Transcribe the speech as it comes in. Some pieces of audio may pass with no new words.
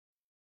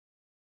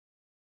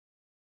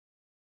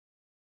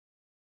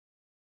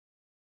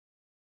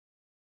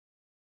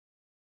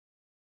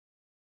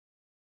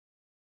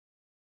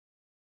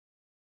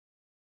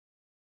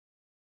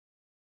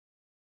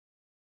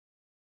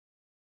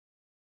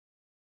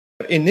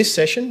In this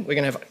session, we're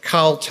going to have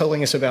Carl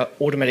telling us about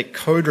automatic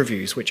code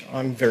reviews, which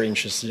I'm very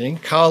interested in.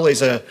 Carl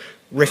is a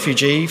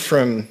refugee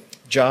from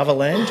Java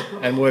land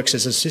and works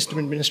as a system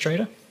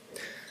administrator.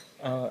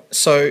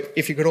 So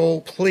if you could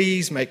all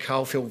please make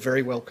Carl feel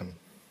very welcome.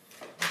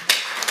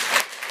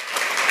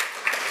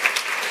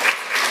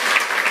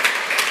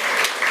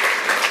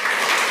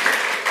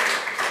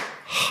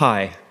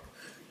 Hi.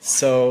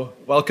 So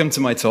welcome to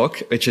my talk,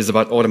 which is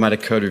about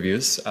automatic code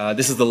reviews.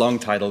 This is the long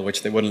title,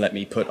 which they wouldn't let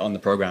me put on the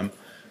program.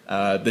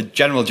 The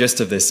general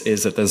gist of this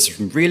is that there's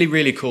really,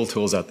 really cool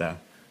tools out there.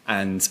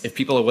 And if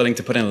people are willing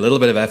to put in a little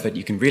bit of effort,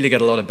 you can really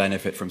get a lot of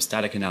benefit from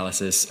static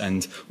analysis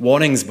and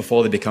warnings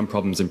before they become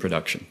problems in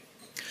production.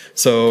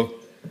 So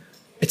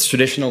it's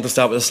traditional to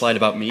start with a slide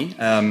about me.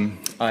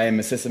 I am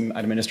a system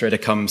administrator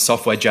come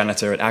software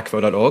janitor at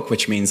acvo.org,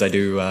 which means I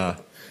do,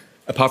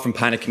 apart from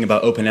panicking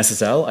about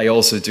OpenSSL, I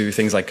also do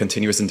things like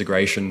continuous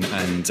integration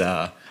and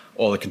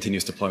all the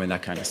continuous deployment,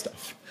 that kind of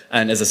stuff.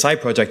 And as a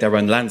side project, I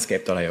run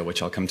landscape.io,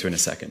 which I'll come to in a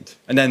second.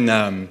 And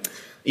then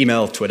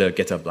email, Twitter,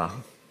 GitHub, blah.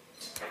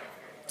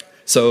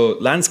 So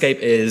landscape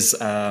is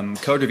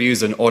code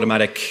reviews and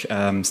automatic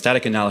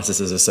static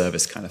analysis as a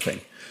service kind of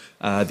thing.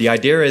 The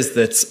idea is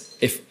that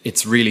if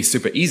it's really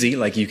super easy,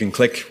 like you can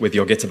click with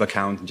your GitHub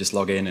account and just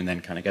log in and then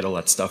kind of get all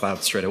that stuff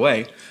out straight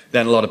away,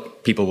 then a lot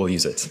of people will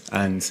use it.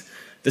 And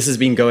this has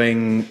been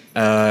going,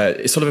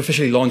 it's sort of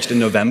officially launched in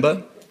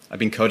November. I've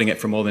been coding it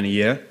for more than a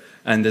year.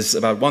 And there's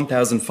about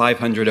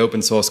 1,500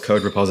 open source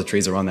code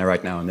repositories around there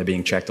right now, and they're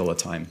being checked all the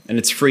time. And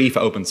it's free for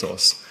open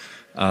source.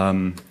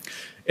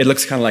 It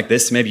looks kind of like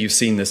this. Maybe you've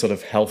seen the sort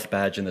of health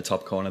badge in the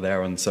top corner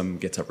there on some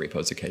GitHub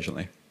repos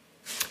occasionally.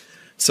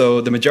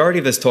 So the majority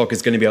of this talk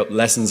is going to be about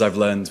lessons I've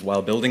learned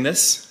while building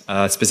this,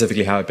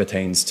 specifically how it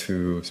pertains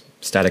to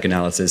static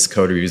analysis,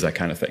 code reviews, that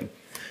kind of thing.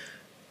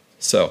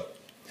 So,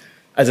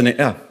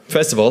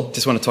 first of all,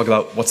 just want to talk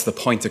about what's the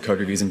point of code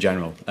reviews in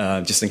general,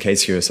 just in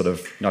case you're sort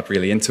of not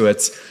really into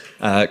it.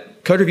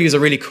 Code reviews are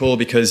really cool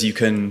because you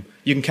can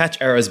catch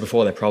errors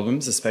before they're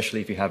problems,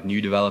 especially if you have new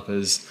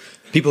developers.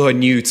 People who are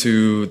new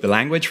to the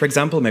language, for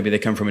example, maybe they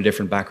come from a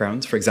different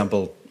background. For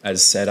example,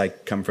 as said, I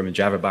come from a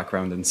Java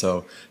background, and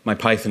so my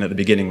Python at the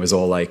beginning was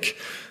all like,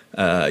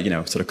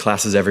 sort of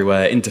classes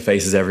everywhere,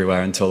 interfaces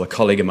everywhere, until a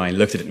colleague of mine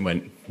looked at it and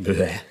went,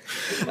 bleh.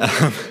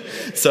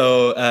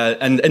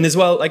 And as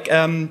well, like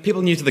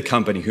people new to the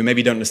company who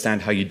maybe don't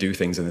understand how you do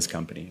things in this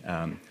company.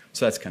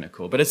 So that's kind of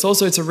cool. But it's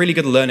a really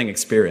good learning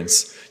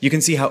experience. You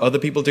can see how other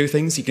people do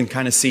things. You can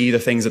kind of see the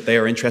things that they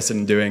are interested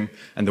in doing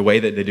and the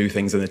way that they do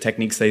things and the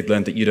techniques they've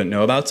learned that you don't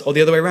know about, or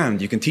the other way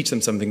around. You can teach them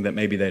something that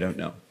maybe they don't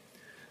know.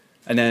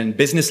 And then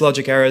business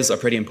logic errors are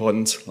pretty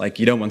important. Like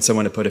you don't want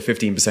someone to put a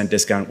 15%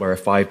 discount where a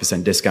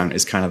 5% discount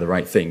is kind of the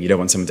right thing. You don't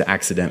want someone to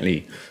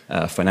accidentally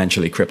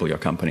financially cripple your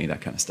company, that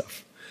kind of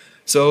stuff.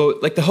 So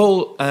like the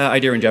whole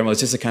idea in general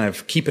is just to kind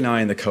of keep an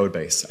eye on the code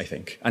base, I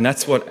think. And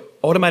that's what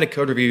automatic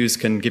code reviews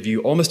can give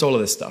you, almost all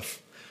of this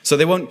stuff. So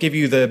they won't give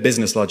you the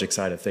business logic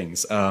side of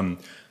things.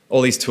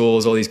 All these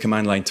tools, all these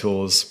command line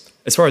tools,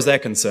 as far as they're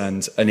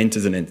concerned, an int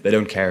is an int. They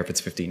don't care if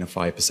it's 15 or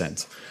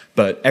 5%.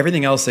 But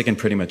everything else they can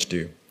pretty much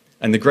do.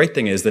 And the great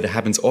thing is that it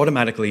happens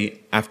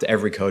automatically after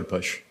every code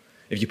push.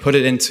 If you put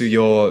it into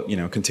your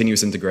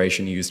continuous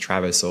integration, you use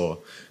Travis or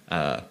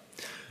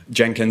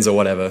Jenkins or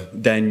whatever,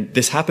 then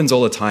this happens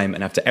all the time,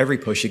 and after every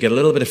push you get a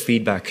little bit of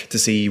feedback to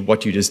see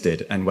what you just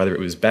did and whether it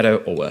was better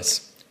or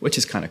worse, which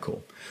is kind of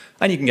cool.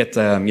 And you can get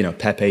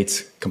PEP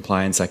 8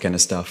 compliance, that kind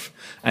of stuff.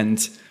 And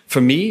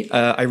for me,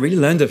 I really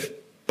learned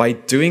by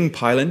doing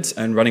Pylint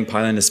and running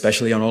Pylint,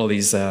 especially on all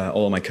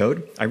of my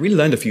code, I really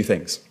learned a few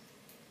things.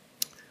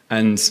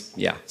 And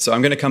yeah, so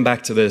I'm going to come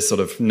back to this sort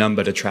of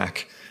number to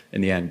track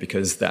in the end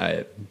because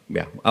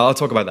I'll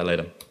talk about that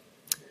later.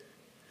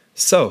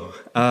 So,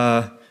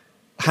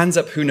 hands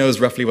up who knows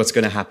roughly what's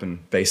going to happen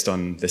based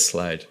on this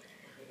slide.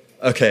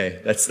 Okay,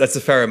 that's a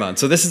fair amount.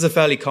 So this is a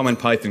fairly common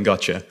Python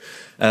gotcha.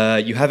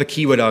 You have a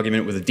keyword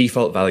argument with a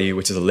default value,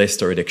 which is a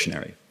list or a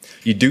dictionary.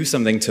 You do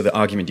something to the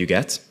argument you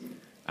get,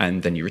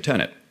 and then you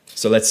return it.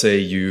 So let's say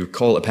you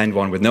call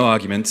append1 with no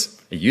argument,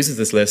 it uses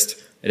this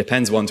list, it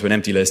appends 1 to an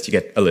empty list, you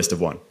get a list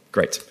of 1.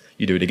 Great.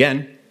 You do it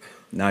again,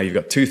 now you've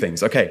got 2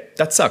 things. Okay,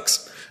 that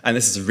sucks. And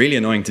this is really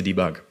annoying to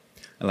debug.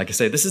 And like I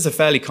say, this is a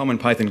fairly common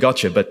Python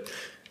gotcha, but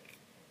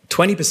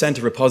 20%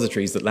 of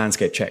repositories that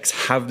Landscape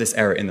checks have this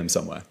error in them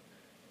somewhere.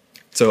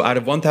 So out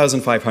of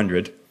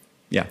 1,500,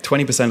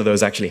 20% of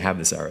those actually have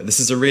this error.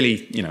 This is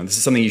this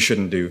is something you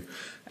shouldn't do.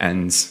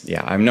 And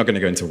yeah, I'm not going to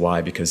go into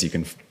why because you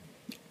can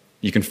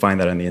find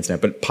that on the internet.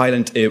 But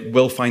Pylint, it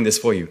will find this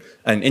for you.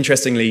 And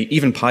interestingly,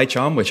 even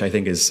PyCharm, which I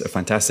think is a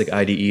fantastic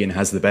IDE and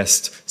has the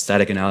best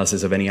static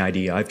analysis of any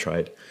IDE I've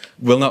tried,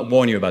 will not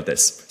warn you about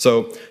this.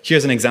 So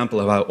here's an example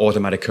of how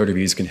automatic code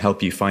reviews can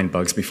help you find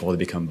bugs before they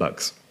become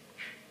bugs.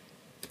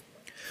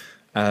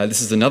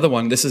 This is another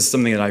one. This is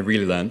something that I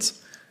really learned.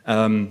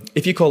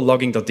 If you call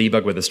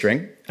logging.debug with a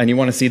string, and you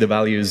want to see the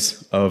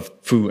values of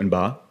foo and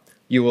bar,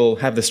 you will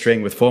have the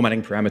string with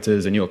formatting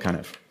parameters, and you'll kind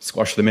of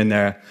squash them in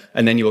there,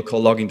 and then you will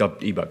call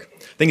logging.debug.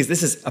 Thing is,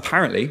 this is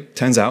apparently,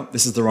 turns out,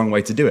 this is the wrong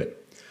way to do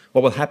it.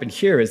 what will happen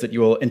here is that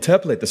you will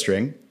interpolate the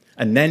string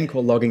and then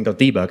call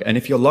logging.debug. And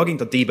if your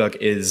logging.debug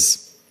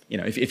is,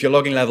 if your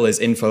logging level is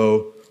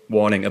info,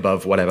 warning,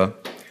 above, whatever,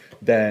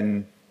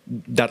 then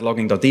that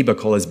logging.debug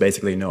call is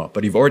basically no up.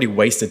 But you've already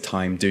wasted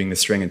time doing the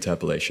string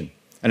interpolation.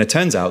 And it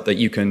turns out that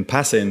you can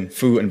pass in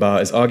foo and bar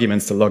as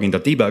arguments to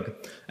logging.debug,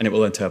 and it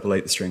will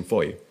interpolate the string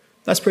for you.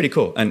 That's pretty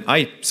cool. And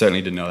I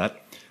certainly didn't know that.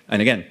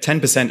 And again,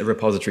 10% of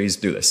repositories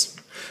do this,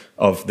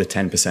 of the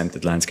 10%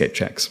 that Landscape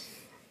checks.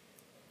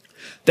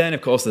 Then,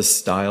 of course, there's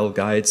style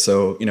guides.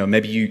 So,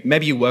 maybe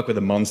you work with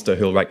a monster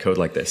who'll write code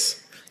like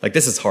this. Like,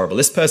 this is horrible.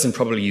 This person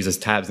probably uses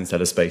tabs instead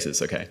of spaces,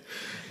 okay?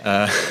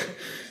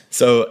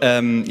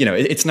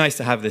 It's nice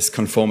to have this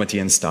conformity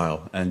and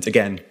style. And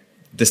again,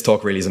 this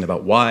talk really isn't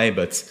about why,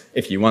 but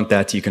if you want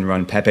that, you can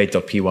run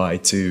pep8.py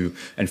to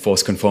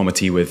enforce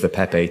conformity with the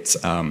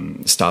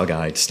pep8 style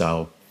guide,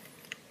 style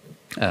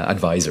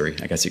advisory,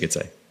 I guess you could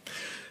say.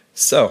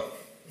 So,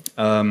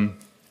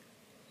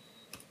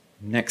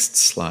 next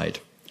slide.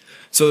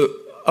 So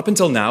up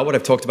until now, what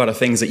I've talked about are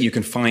things that you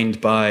can find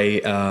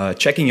by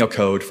checking your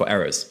code for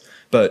errors.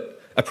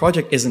 But a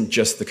project isn't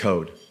just the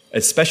code.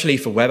 Especially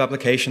for web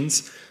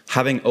applications,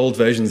 having old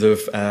versions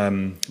of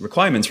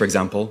requirements, for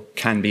example,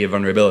 can be a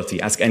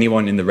vulnerability. Ask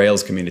anyone in the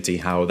Rails community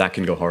how that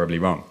can go horribly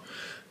wrong.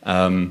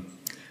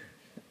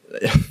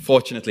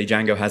 Fortunately,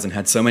 Django hasn't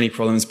had so many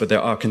problems, but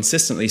there are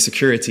consistently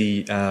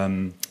security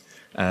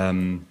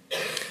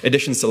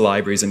additions to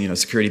libraries and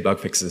security bug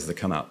fixes that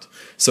come out.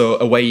 So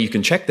a way you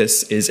can check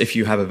this is if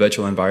you have a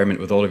virtual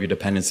environment with all of your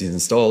dependencies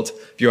installed,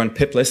 if you're on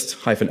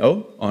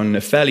piplist-o on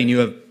a fairly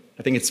new,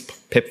 I think it's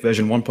pip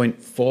version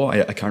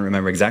 1.4, I can't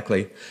remember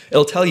exactly,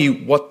 it'll tell you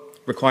what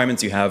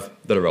requirements you have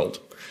that are old.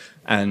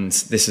 And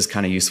this is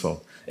kind of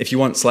useful. If you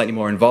want slightly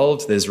more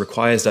involved, there's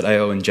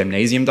requires.io and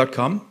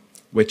gymnasium.com,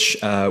 which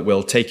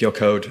will take your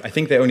code. I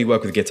think they only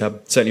work with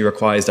GitHub, certainly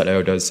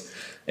requires.io does.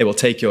 It will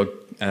take your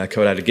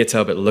code out of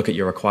GitHub, it'll look at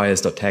your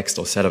requires.txt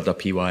or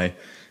setup.py,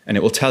 and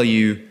it will tell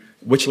you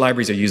which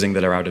libraries you're using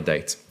that are out of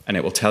date. And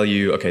it will tell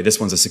you, okay, this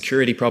one's a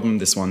security problem,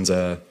 this one's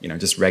a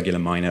just regular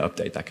minor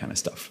update, that kind of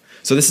stuff.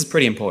 So this is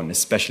pretty important,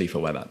 especially for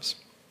web apps.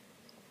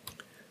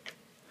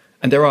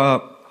 And there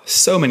are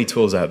so many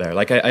tools out there.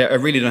 Like I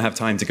really don't have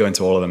time to go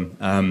into all of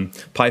them.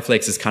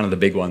 PyFlakes is kind of the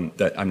big one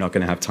that I'm not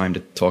going to have time to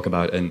talk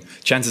about. And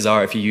chances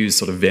are, if you use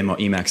sort of Vim or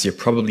Emacs, you're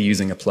probably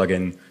using a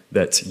plugin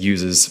that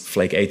uses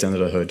Flake 8 under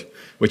the hood,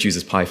 which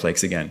uses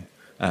PyFlakes again.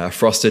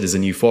 Frosted is a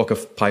new fork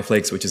of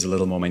PyFlakes, which is a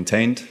little more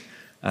maintained.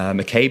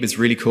 McCabe is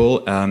really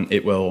cool.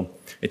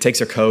 It takes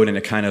your code and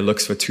it kind of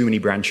looks for too many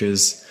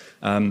branches.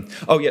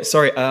 Oh yeah,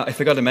 sorry, I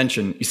forgot to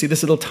mention. You see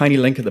this little tiny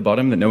link at the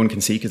bottom that no one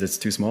can see because it's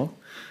too small?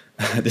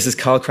 This is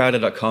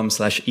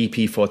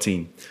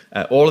carlcrowder.com/EP14.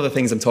 All of the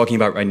things I'm talking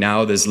about right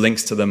now, there's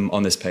links to them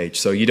on this page.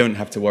 So you don't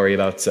have to worry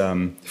about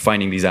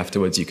finding these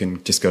afterwards. You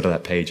can just go to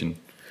that page and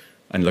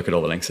look at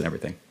all the links and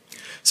everything.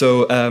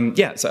 So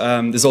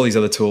there's all these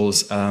other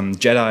tools.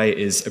 Jedi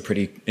is a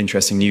pretty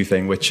interesting new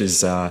thing, which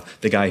is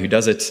the guy who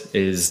does it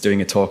is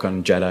doing a talk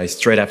on Jedi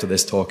straight after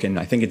this talk in,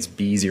 I think it's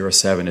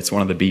B07. It's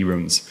one of the B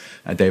rooms.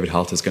 David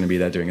Halter is going to be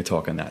there doing a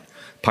talk on that.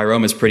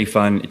 Pyroma is pretty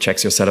fun. It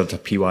checks your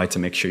setup.py to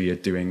make sure you're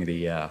doing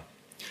the...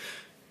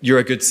 you're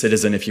a good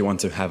citizen if you want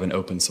to have an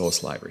open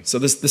source library. So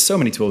there's so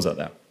many tools out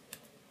there.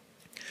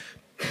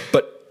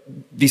 But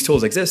these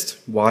tools exist.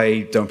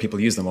 Why don't people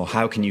use them? Or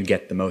how can you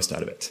get the most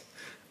out of it?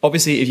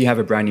 Obviously, if you have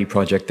a brand new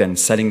project, then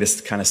setting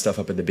this kind of stuff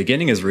up at the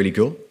beginning is really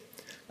cool.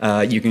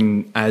 You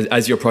can,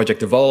 as your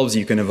project evolves,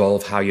 you can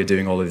evolve how you're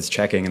doing all of this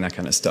checking and that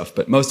kind of stuff.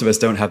 But most of us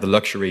don't have the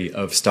luxury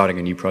of starting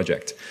a new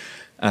project.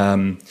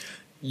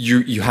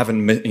 You have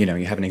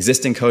an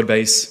existing code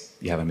base,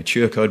 you have a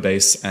mature code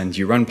base, and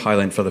you run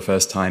Pylint for the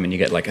first time, and you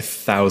get like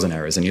 1,000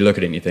 errors, and you look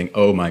at it and you think,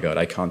 oh my god,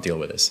 I can't deal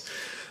with this.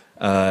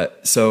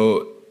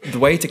 So the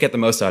way to get the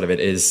most out of it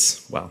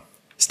is, well,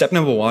 step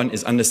number one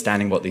is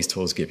understanding what these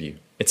tools give you.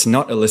 It's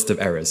not a list of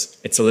errors.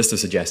 It's a list of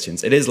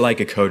suggestions. It is like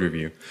a code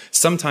review.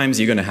 Sometimes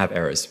you're going to have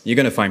errors. You're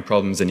going to find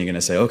problems and you're going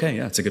to say, okay,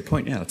 yeah, that's a good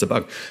point. Yeah, that's a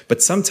bug.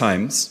 But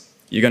sometimes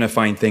you're going to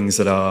find things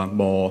that are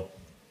more,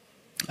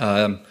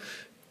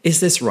 is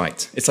this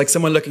right? It's like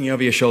someone looking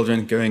over your shoulder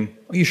and going,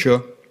 are you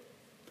sure?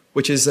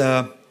 Which is,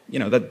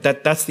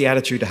 that's the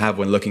attitude to have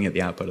when looking at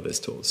the output of these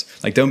tools.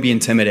 Like, don't be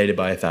intimidated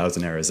by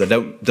 1,000 errors.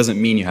 That doesn't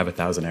mean you have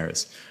 1,000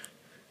 errors.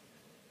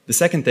 The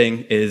second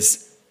thing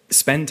is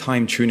spend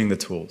time tuning the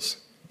tools.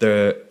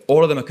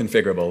 All of them are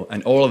configurable,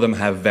 and all of them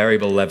have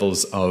variable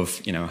levels of,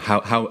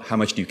 how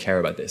much do you care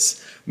about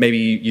this? Maybe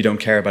you don't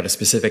care about a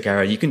specific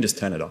error, you can just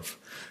turn it off.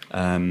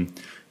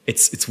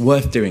 It's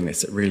worth doing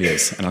this, it really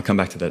is, and I'll come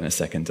back to that in a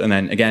second. And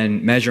then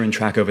again, measure and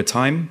track over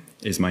time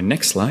is my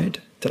next slide.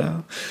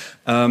 Ta-da!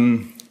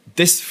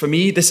 For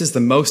me, this is the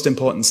most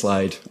important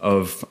slide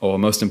or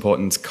most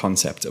important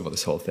concept of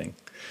this whole thing.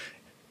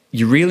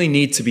 You really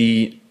need to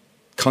be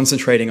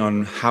concentrating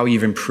on how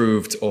you've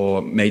improved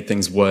or made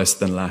things worse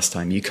than last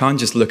time. You can't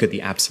just look at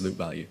the absolute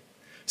value.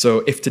 So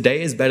if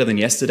today is better than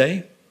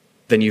yesterday,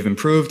 then you've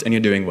improved and you're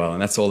doing well,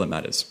 and that's all that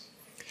matters.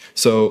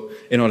 So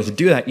in order to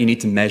do that, you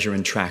need to measure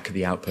and track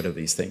the output of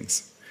these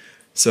things.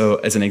 So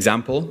as an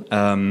example,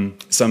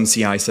 some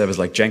CI servers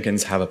like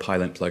Jenkins have a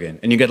Pylint plugin,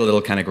 and you get a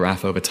little kind of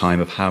graph over time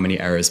of how many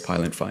errors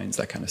Pylint finds,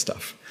 that kind of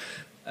stuff.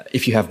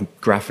 If you have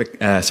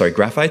Graphite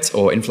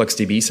or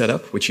InfluxDB set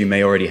up, which you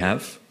may already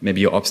have,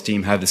 maybe your ops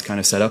team have this kind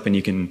of setup and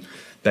you can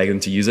beg them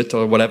to use it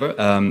or whatever,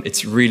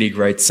 it's really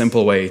great,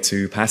 simple way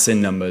to pass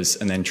in numbers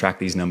and then track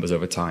these numbers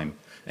over time.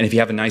 And if you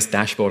have a nice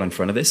dashboard in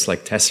front of this,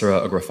 like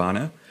Tessera or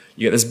Grafana,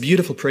 you get this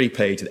beautiful, pretty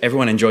page that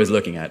everyone enjoys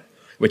looking at,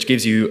 which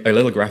gives you a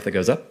little graph that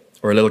goes up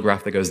or a little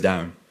graph that goes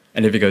down.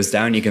 And if it goes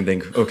down, you can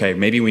think, okay,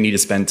 maybe we need to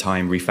spend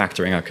time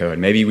refactoring our code.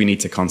 Maybe we need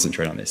to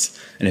concentrate on this.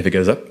 And if it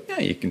goes up, yeah,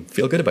 you can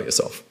feel good about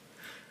yourself.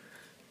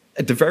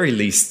 At the very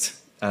least,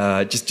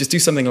 just do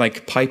something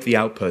like pipe the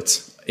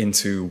output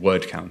into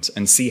word count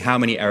and see how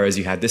many errors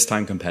you had this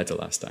time compared to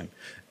last time.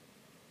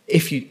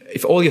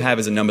 If all you have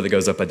is a number that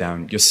goes up or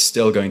down, you're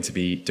still going to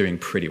be doing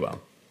pretty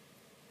well.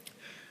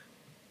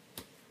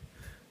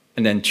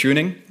 And then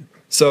tuning.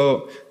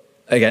 So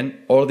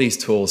again, all of these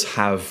tools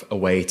have a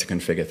way to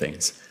configure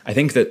things. I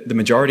think that the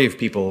majority of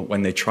people,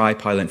 when they try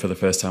Pylint for the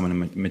first time on a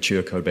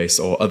mature code base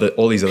or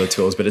all these other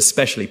tools, but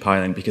especially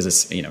Pylint because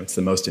it's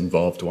the most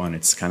involved one,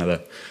 it's kind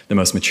of the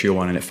most mature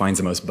one, and it finds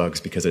the most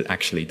bugs because it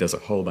actually does a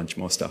whole bunch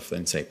more stuff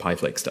than, say,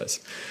 PyFlakes does.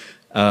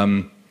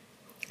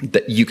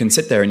 That you can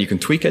sit there and you can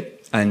tweak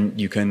it, and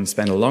you can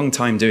spend a long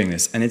time doing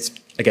this. And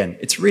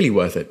it's really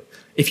worth it.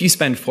 If you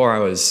spend 4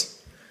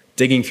 hours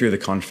digging through the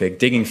config,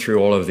 digging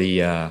through all of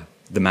the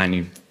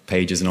menu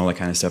pages and all that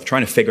kind of stuff,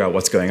 trying to figure out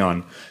what's going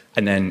on,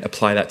 and then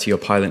apply that to your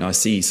Pylint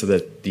RC so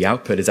that the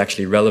output is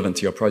actually relevant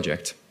to your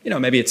project.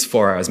 Maybe it's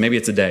 4 hours, maybe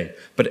it's a day,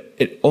 but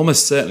it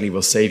almost certainly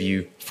will save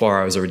you 4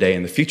 hours or a day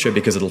in the future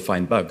because it'll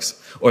find bugs,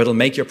 or it'll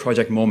make your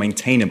project more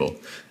maintainable.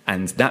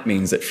 And that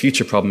means that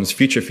future problems,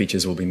 future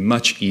features will be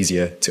much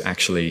easier to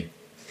actually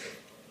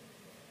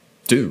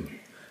do.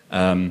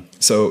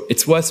 So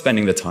it's worth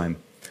spending the time.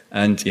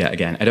 And yeah,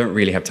 again, I don't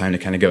really have time to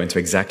kind of go into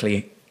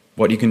exactly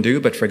what you can do,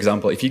 but for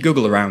example, if you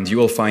Google around, you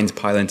will find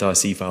Pylint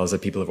RC files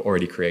that people have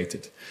already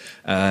created.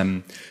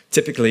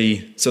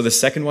 Typically, so the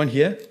second one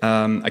here,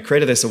 I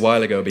created this a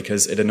while ago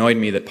because it annoyed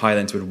me that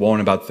Pylint would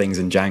warn about things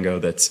in Django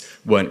that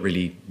weren't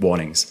really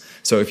warnings.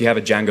 So if you have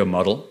a Django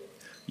model,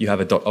 you have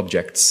a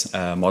 .objects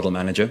model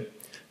manager.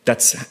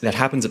 That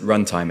happens at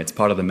runtime. It's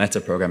part of the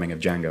meta programming of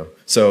Django.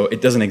 So it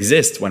doesn't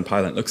exist when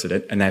Pylint looks at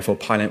it, and therefore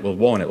Pylint will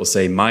warn. It will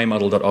say, my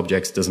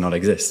model.objects does not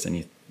exist. And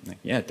you're like,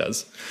 yeah, it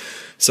does.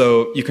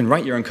 So you can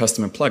write your own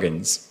custom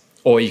plugins,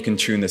 or you can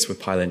tune this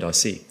with Pylint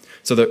RC.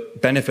 So the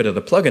benefit of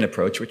the plugin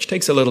approach, which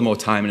takes a little more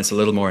time and it's a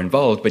little more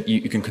involved, but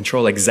you can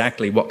control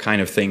exactly what kind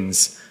of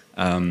things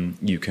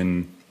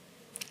Pylint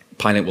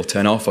will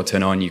turn off or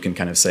turn on. You can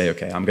kind of say,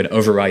 okay, I'm going to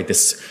override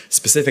this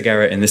specific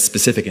error in this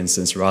specific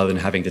instance rather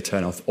than having to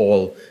turn off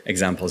all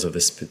examples of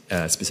this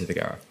specific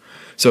error.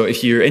 So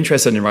if you're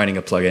interested in writing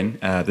a plugin,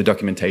 the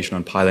documentation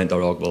on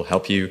pylint.org will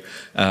help you.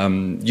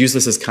 Use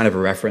this as kind of a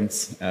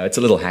reference. It's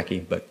a little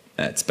hacky, but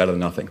it's better than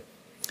nothing.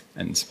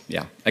 And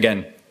yeah,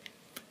 again,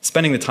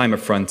 spending the time up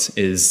front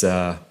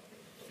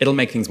it'll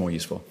make things more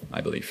useful,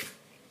 I believe.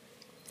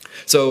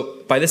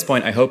 So by this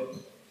point, I hope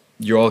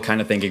you're all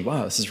kind of thinking,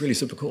 wow, this is really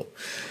super cool.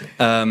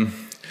 But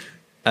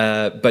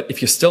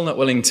if you're still not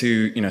willing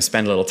to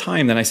spend a little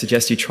time, then I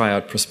suggest you try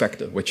out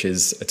Prospector, which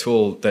is a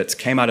tool that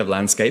came out of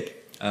Landscape.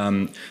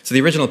 So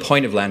the original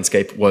point of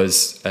Landscape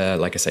was,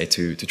 like I say,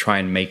 to try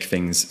and make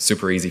things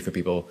super easy for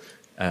people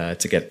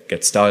to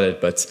get started.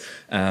 But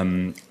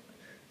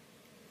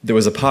there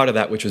was a part of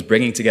that which was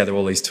bringing together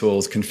all these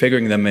tools,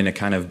 configuring them in a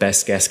kind of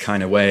best guess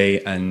kind of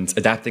way, and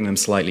adapting them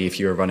slightly if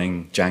you were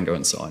running Django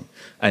and so on.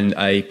 And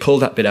I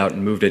pulled that bit out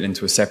and moved it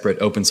into a separate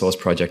open source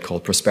project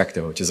called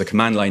Prospector, which is a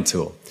command line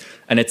tool.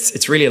 And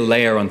it's really a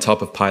layer on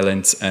top of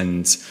Pylint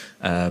and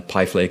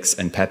PyFlakes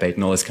and Pep8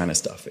 and all this kind of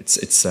stuff. It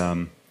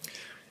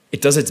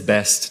does its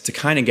best to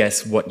kind of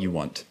guess what you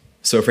want.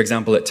 So for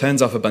example, it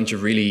turns off a bunch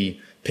of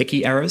really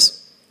picky errors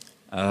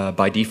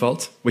by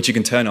default, which you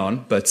can turn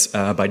on, but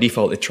by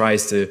default it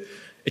tries to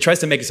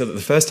make it so that the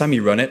first time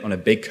you run it on a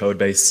big code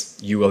base,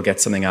 you will get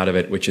something out of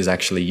it which is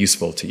actually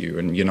useful to you,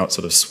 and you're not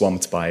sort of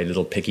swamped by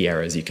little picky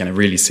errors. You kind of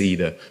really see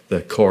the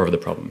core of the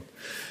problem.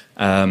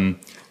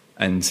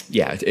 And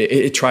yeah,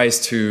 it tries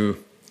to,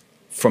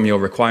 from your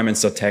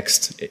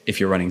requirements.txt,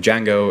 if you're running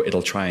Django,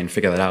 it'll try and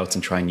figure that out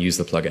and try and use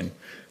the plugin.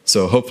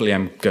 So hopefully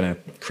I'm going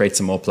to create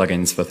some more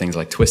plugins for things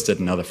like Twisted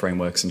and other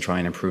frameworks and try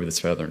and improve this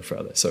further and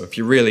further. So if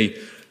you really...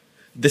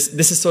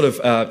 This is sort of,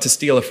 to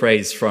steal a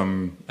phrase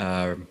from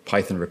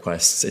Python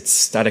requests, it's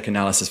static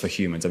analysis for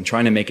humans. I'm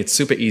trying to make it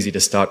super easy to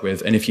start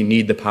with, and if you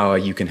need the power,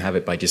 you can have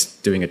it by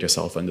just doing it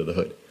yourself under the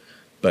hood.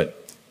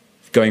 But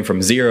going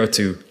from 0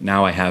 to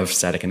now I have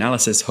static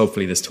analysis,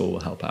 hopefully this tool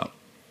will help out.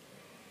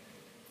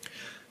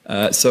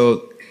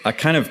 So I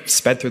kind of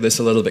sped through this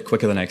a little bit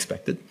quicker than I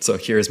expected. So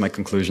here is my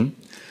conclusion,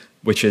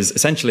 which is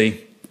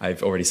essentially,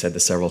 I've already said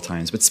this several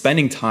times, but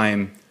spending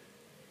time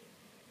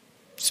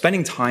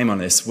spending time on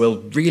this will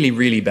really,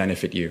 really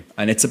benefit you.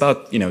 And it's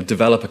about,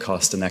 developer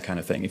cost and that kind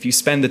of thing. If you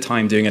spend the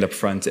time doing it up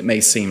front, it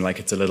may seem like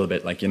it's a little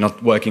bit like you're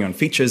not working on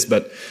features,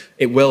 but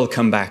it will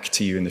come back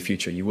to you in the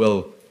future. You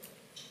will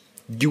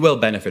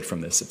benefit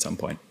from this at some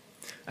point.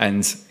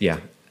 And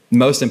yeah,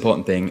 most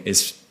important thing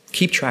is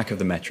keep track of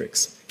the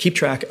metrics. Keep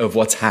track of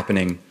what's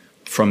happening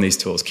from these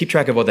tools. Keep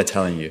track of what they're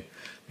telling you.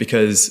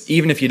 Because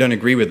even if you don't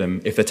agree with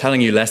them, if they're telling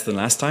you less than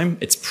last time,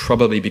 it's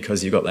probably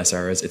because you got less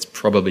errors. It's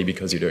probably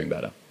because you're doing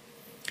better.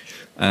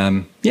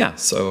 Yeah,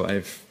 so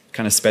I've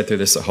kind of sped through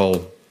this a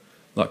whole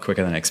lot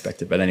quicker than I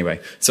expected. But anyway,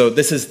 so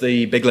this is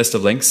the big list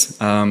of links.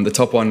 The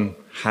top one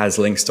has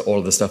links to all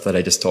of the stuff that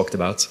I just talked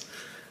about.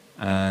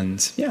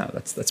 And yeah,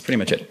 that's pretty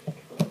much it.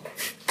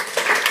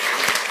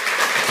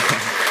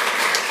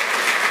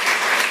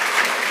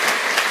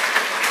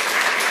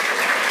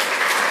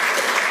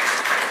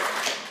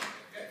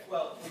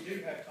 Well, we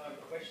do have time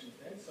for questions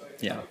then. So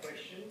if you have a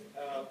question,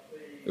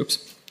 please.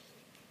 Oops.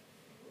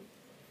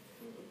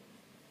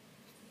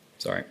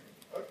 Sorry.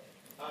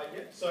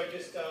 Yep, so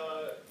just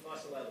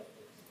nice and loud,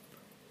 please.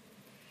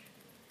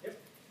 Yep.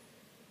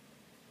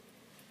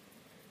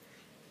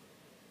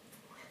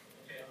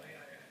 Okay,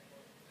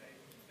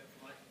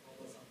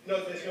 no,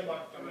 there's no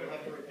microphone. We'll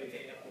have to repeat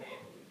it.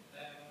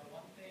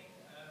 One thing,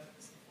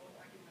 this default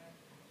argument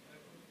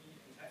could be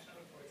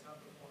intentional, for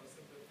example, for a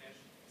simple hash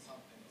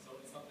something. So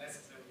it's not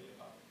necessarily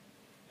about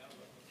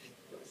what we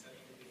said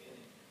in the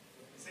beginning.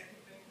 The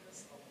second thing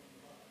is an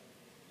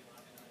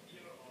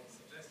idea or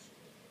suggestion.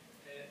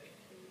 If you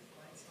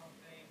find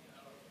something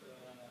out of the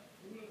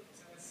tool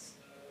says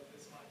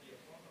this might be a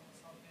problem or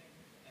something,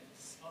 and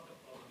it's not a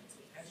problem, it's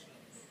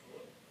intentional in the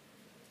code,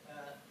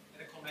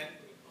 and a comment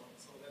to the code,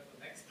 so that the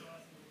next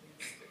person who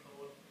reads the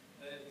code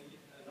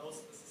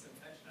knows this is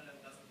intentional and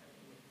doesn't have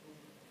to prove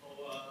if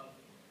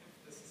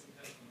this is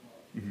intentional or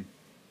not. Mm-hmm.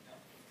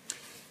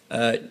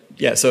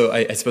 Yeah, so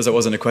I suppose that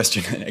wasn't a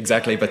question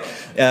exactly, but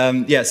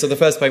yeah, so the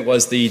first point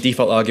was the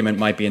default argument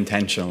might be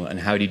intentional, and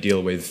how do you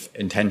deal with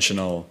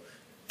intentional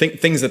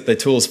things that the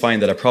tools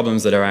find that are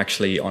problems that are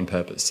actually on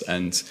purpose.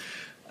 And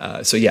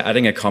so yeah,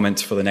 adding a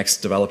comment for the next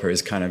developer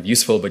is kind of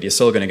useful, but you're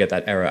still going to get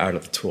that error out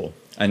of the tool.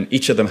 And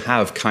each of them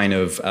have kind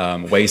of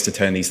ways to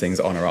turn these things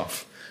on or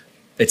off.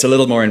 It's a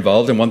little more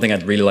involved, and one thing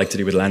I'd really like to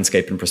do with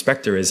Landscape and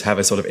Prospector is have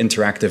a sort of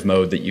interactive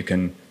mode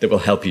that will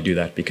help you do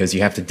that, because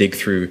you have to dig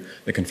through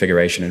the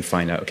configuration and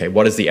find out, okay,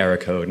 what is the error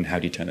code and how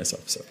do you turn this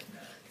off? So.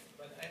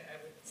 But I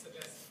would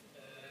suggest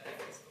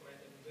this comment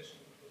in addition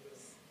to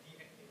this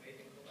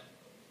deactivating comment.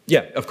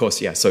 Yeah, of course,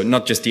 yeah. So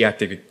not just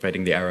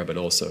deactivating the error, but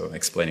also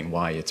explaining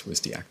why it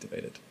was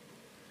deactivated.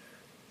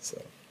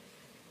 So.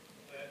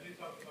 We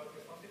talked about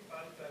the config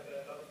files that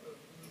a lot of the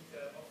tools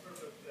offer,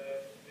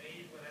 but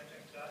maybe when I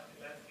checked that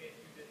in Landscape,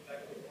 you didn't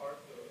like to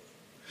parse those.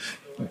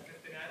 So has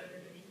it been added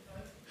in the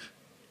meantime?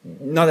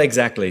 Not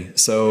exactly.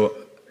 So,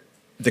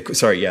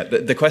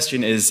 the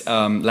question is,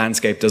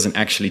 Landscape doesn't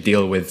actually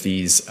deal with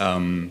these,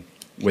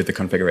 with the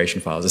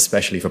configuration files,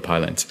 especially for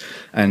Pylint.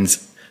 And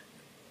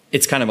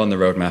it's kind of on the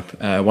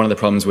roadmap. One of the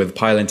problems with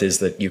Pylint is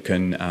that you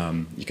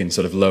can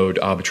sort of load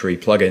arbitrary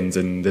plugins,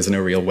 and there's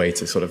no real way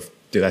to sort of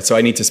do that. So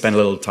I need to spend a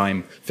little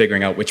time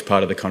figuring out which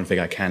part of the config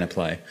I can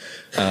apply.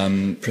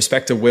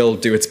 Prospector will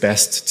do its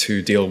best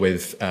to deal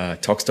with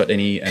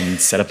tox.ini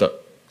and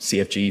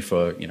setup.cfg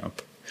for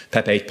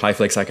PEP8,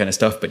 PyFlix, that kind of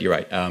stuff. But you're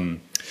right.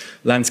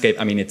 Landscape,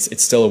 I mean,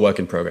 it's still a work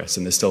in progress,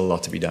 and there's still a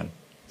lot to be done.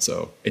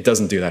 So it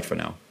doesn't do that for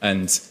now.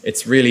 And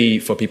it's really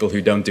for people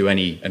who don't do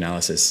any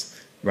analysis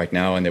right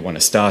now and they want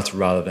to start,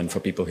 rather than for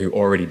people who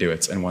already do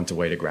it and want a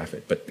way to graph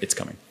it. But it's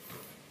coming.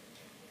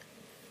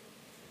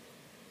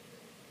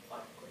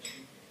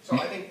 So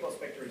I think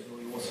Prospector is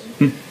really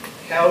awesome.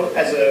 How,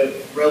 as a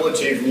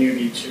relative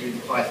newbie to the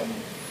Python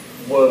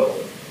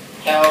world,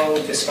 how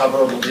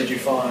discoverable did you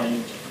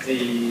find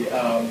the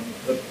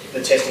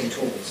testing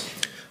tools?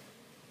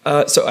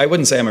 So I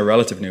wouldn't say I'm a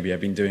relative newbie.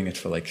 I've been doing it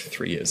for like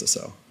 3 years or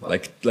so. I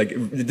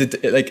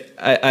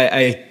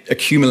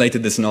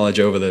accumulated this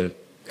knowledge over the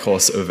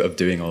course of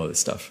doing all of this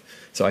stuff.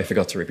 So I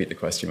forgot to repeat the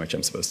question, which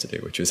I'm supposed to do,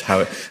 which is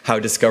how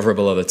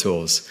discoverable are the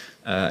tools?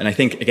 And I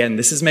think, again,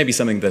 this is maybe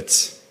something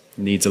that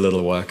needs a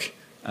little work.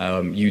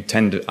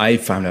 I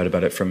found out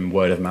about it from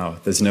word of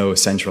mouth. There's no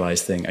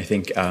centralized thing. I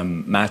think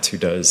Matt, who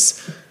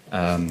does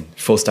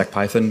full stack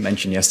Python,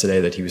 mentioned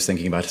yesterday that he was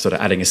thinking about sort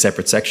of adding a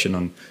separate section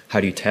on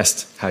how do you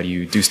test, how do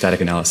you do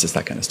static analysis,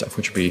 that kind of stuff,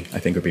 which I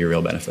think would be a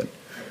real benefit.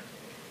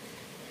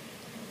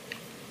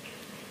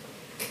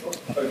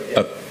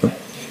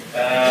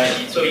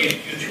 So your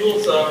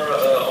tools are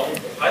on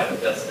Python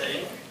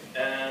testing,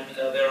 and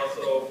there are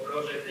also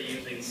projects that are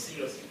using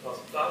C or C++ for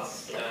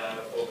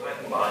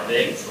Python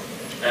bindings.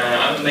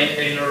 I'm the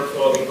maintainer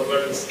for the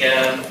conversion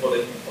scan for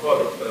the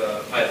core of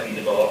Python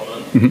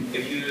development. Mm-hmm.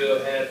 If you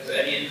have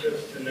any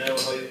interest to know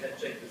how you can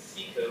check the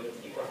C code, the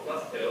C++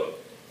 code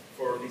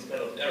for these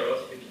kind of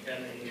errors, you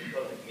can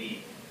contact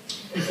me.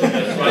 So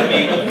just write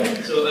me.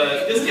 So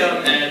just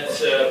come at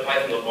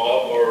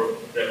python.org or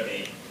grab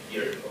me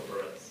here.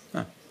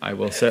 I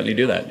will certainly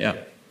do that, yeah.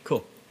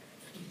 Cool.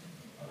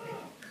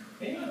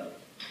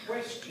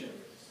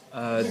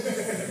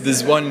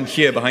 There's one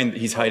here behind,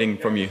 he's hiding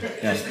from you.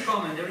 Yeah. Just a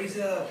comment, there is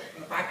a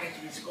package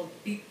which is called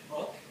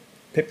piprot.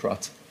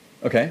 Piprot.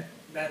 Okay.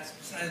 That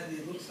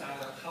precisely looks at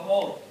how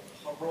old,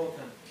 how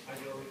broken are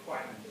your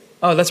requirements.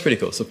 Oh, that's pretty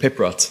cool. So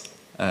piprot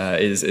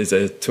is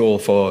a tool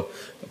for,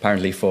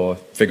 apparently for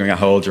figuring out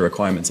how old your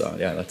requirements are.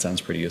 Yeah, that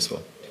sounds pretty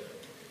useful.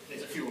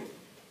 There's a few.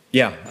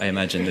 Yeah, I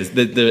imagine.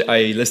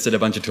 I listed a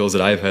bunch of tools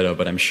that I've heard of,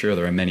 but I'm sure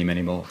there are many,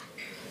 many more.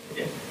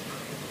 Yeah.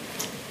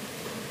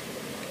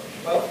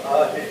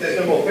 Well, if there's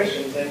no more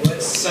questions, then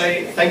let's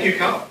say thank you,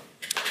 Carl.